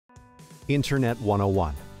Internet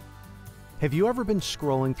 101. Have you ever been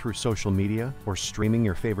scrolling through social media or streaming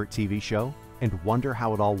your favorite TV show and wonder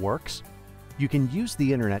how it all works? You can use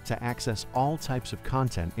the internet to access all types of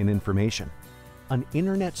content and information. An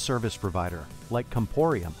internet service provider like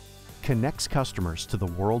Comporium connects customers to the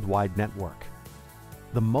worldwide network.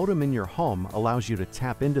 The modem in your home allows you to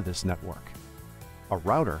tap into this network. A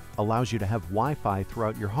router allows you to have Wi-Fi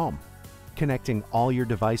throughout your home, connecting all your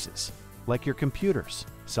devices, like your computers,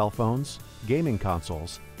 cell phones, gaming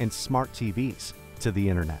consoles, and smart TVs, to the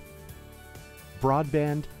internet.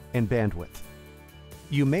 Broadband and bandwidth.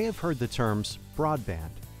 You may have heard the terms broadband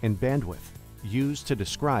and bandwidth used to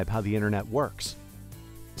describe how the internet works.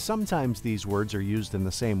 Sometimes these words are used in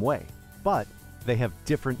the same way, but they have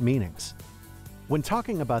different meanings. When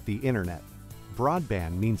talking about the internet,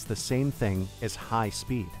 broadband means the same thing as high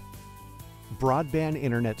speed. Broadband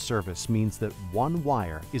internet service means that one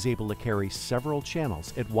wire is able to carry several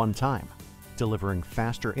channels at one time, delivering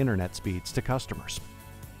faster internet speeds to customers.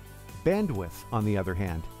 Bandwidth, on the other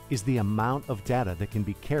hand, is the amount of data that can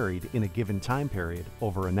be carried in a given time period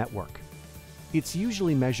over a network. It's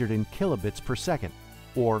usually measured in kilobits per second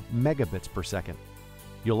or megabits per second.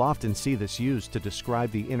 You'll often see this used to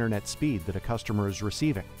describe the internet speed that a customer is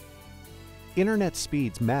receiving. Internet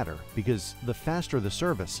speeds matter because the faster the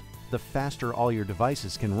service, the faster all your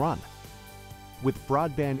devices can run. With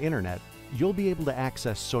broadband internet, you'll be able to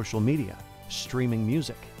access social media, streaming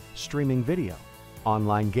music, streaming video,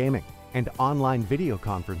 online gaming, and online video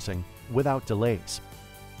conferencing without delays.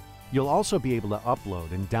 You'll also be able to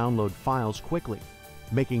upload and download files quickly,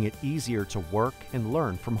 making it easier to work and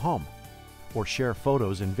learn from home, or share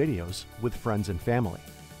photos and videos with friends and family.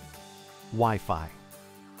 Wi-Fi.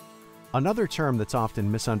 Another term that's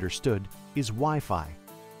often misunderstood is Wi-Fi.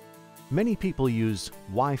 Many people use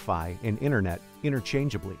Wi-Fi and internet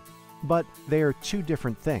interchangeably, but they are two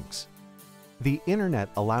different things. The internet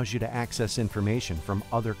allows you to access information from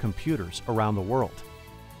other computers around the world.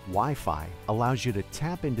 Wi-Fi allows you to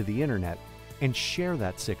tap into the internet and share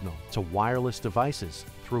that signal to wireless devices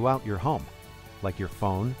throughout your home, like your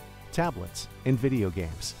phone, tablets, and video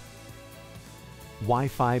games.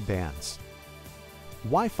 Wi-Fi bands.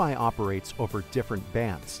 Wi-Fi operates over different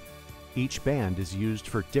bands. Each band is used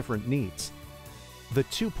for different needs. The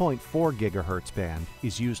 2.4 GHz band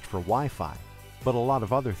is used for Wi-Fi, but a lot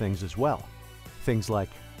of other things as well. Things like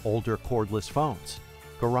older cordless phones,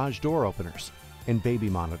 garage door openers, and baby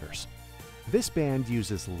monitors. This band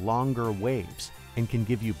uses longer waves and can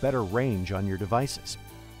give you better range on your devices,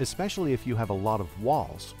 especially if you have a lot of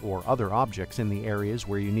walls or other objects in the areas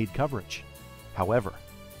where you need coverage. However,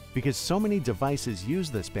 because so many devices use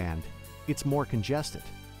this band, it's more congested.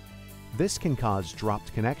 This can cause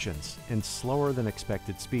dropped connections and slower than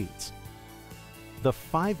expected speeds. The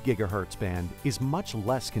 5 GHz band is much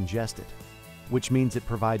less congested, which means it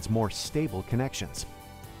provides more stable connections.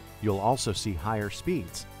 You'll also see higher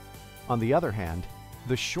speeds. On the other hand,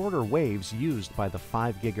 the shorter waves used by the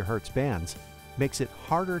 5 GHz bands makes it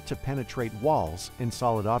harder to penetrate walls and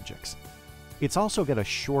solid objects. It's also got a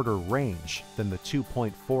shorter range than the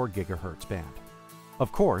 2.4 GHz band.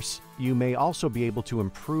 Of course, you may also be able to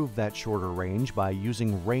improve that shorter range by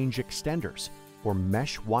using range extenders or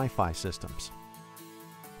mesh Wi-Fi systems.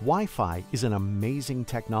 Wi-Fi is an amazing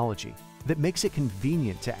technology that makes it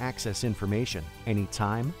convenient to access information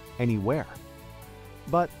anytime, anywhere.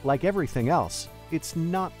 But like everything else, it's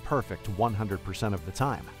not perfect 100% of the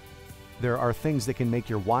time. There are things that can make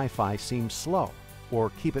your Wi-Fi seem slow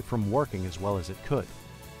or keep it from working as well as it could.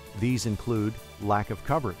 These include lack of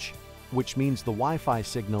coverage, which means the Wi-Fi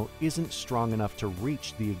signal isn't strong enough to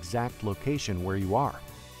reach the exact location where you are.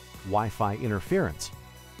 Wi-Fi interference,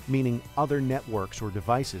 meaning other networks or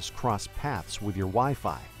devices cross paths with your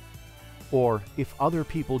Wi-Fi. Or if other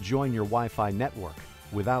people join your Wi-Fi network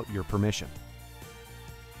without your permission.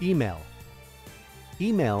 Email.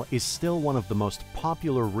 Email is still one of the most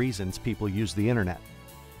popular reasons people use the internet.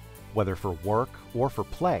 Whether for work or for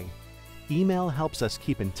play, email helps us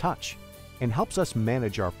keep in touch and helps us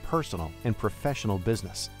manage our personal and professional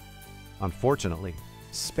business. Unfortunately,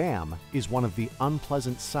 spam is one of the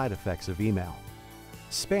unpleasant side effects of email.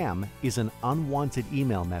 Spam is an unwanted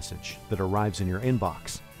email message that arrives in your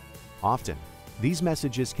inbox. Often, these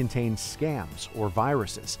messages contain scams or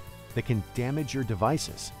viruses that can damage your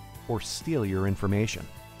devices or steal your information.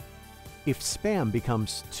 If spam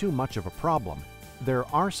becomes too much of a problem, there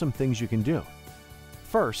are some things you can do.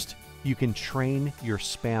 First, you can train your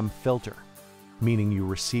spam filter, meaning you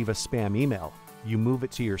receive a spam email, you move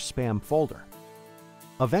it to your spam folder.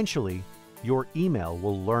 Eventually, your email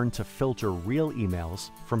will learn to filter real emails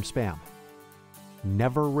from spam.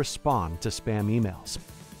 Never respond to spam emails.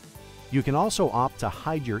 You can also opt to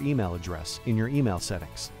hide your email address in your email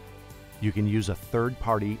settings. You can use a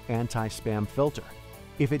third-party anti-spam filter.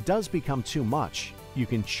 If it does become too much, you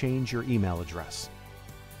can change your email address.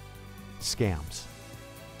 Scams.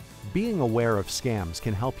 Being aware of scams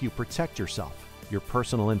can help you protect yourself, your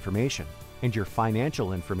personal information, and your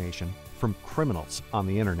financial information from criminals on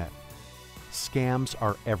the internet. Scams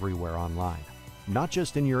are everywhere online, not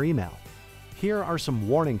just in your email. Here are some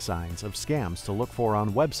warning signs of scams to look for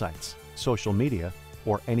on websites, social media,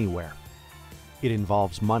 or anywhere. It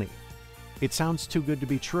involves money. It sounds too good to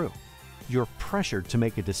be true. You're pressured to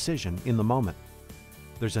make a decision in the moment.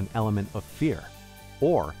 There's an element of fear,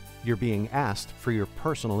 or you're being asked for your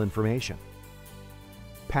personal information.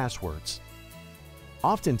 Passwords.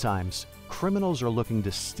 Oftentimes, criminals are looking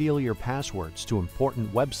to steal your passwords to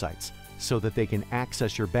important websites so that they can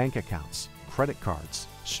access your bank accounts, credit cards,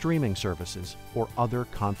 streaming services, or other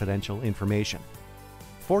confidential information.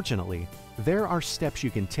 Fortunately, there are steps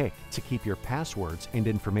you can take to keep your passwords and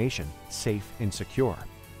information safe and secure.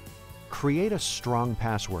 Create a strong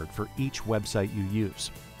password for each website you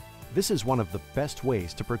use. This is one of the best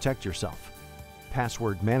ways to protect yourself.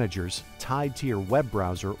 Password managers tied to your web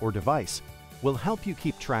browser or device will help you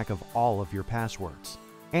keep track of all of your passwords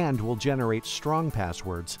and will generate strong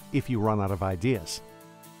passwords if you run out of ideas.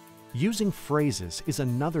 Using phrases is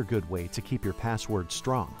another good way to keep your password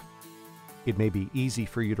strong. It may be easy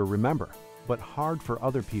for you to remember, but hard for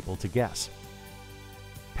other people to guess.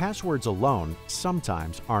 Passwords alone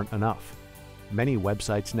sometimes aren't enough. Many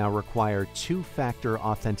websites now require two-factor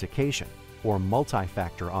authentication or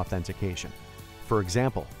multi-factor authentication. For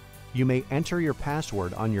example, you may enter your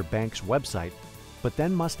password on your bank's website, but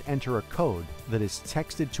then must enter a code that is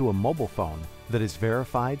texted to a mobile phone that is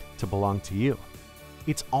verified to belong to you.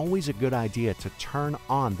 It's always a good idea to turn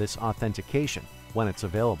on this authentication when it's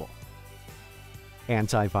available.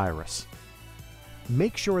 Antivirus.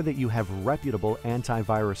 Make sure that you have reputable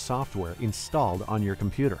antivirus software installed on your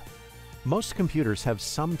computer. Most computers have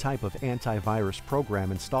some type of antivirus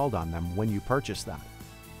program installed on them when you purchase them.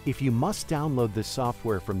 If you must download this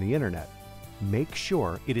software from the internet, make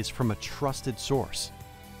sure it is from a trusted source.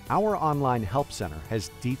 Our online help center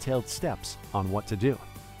has detailed steps on what to do.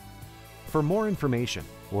 For more information,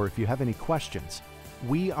 or if you have any questions,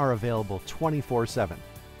 we are available 24/7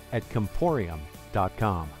 at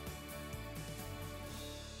Comporium.com.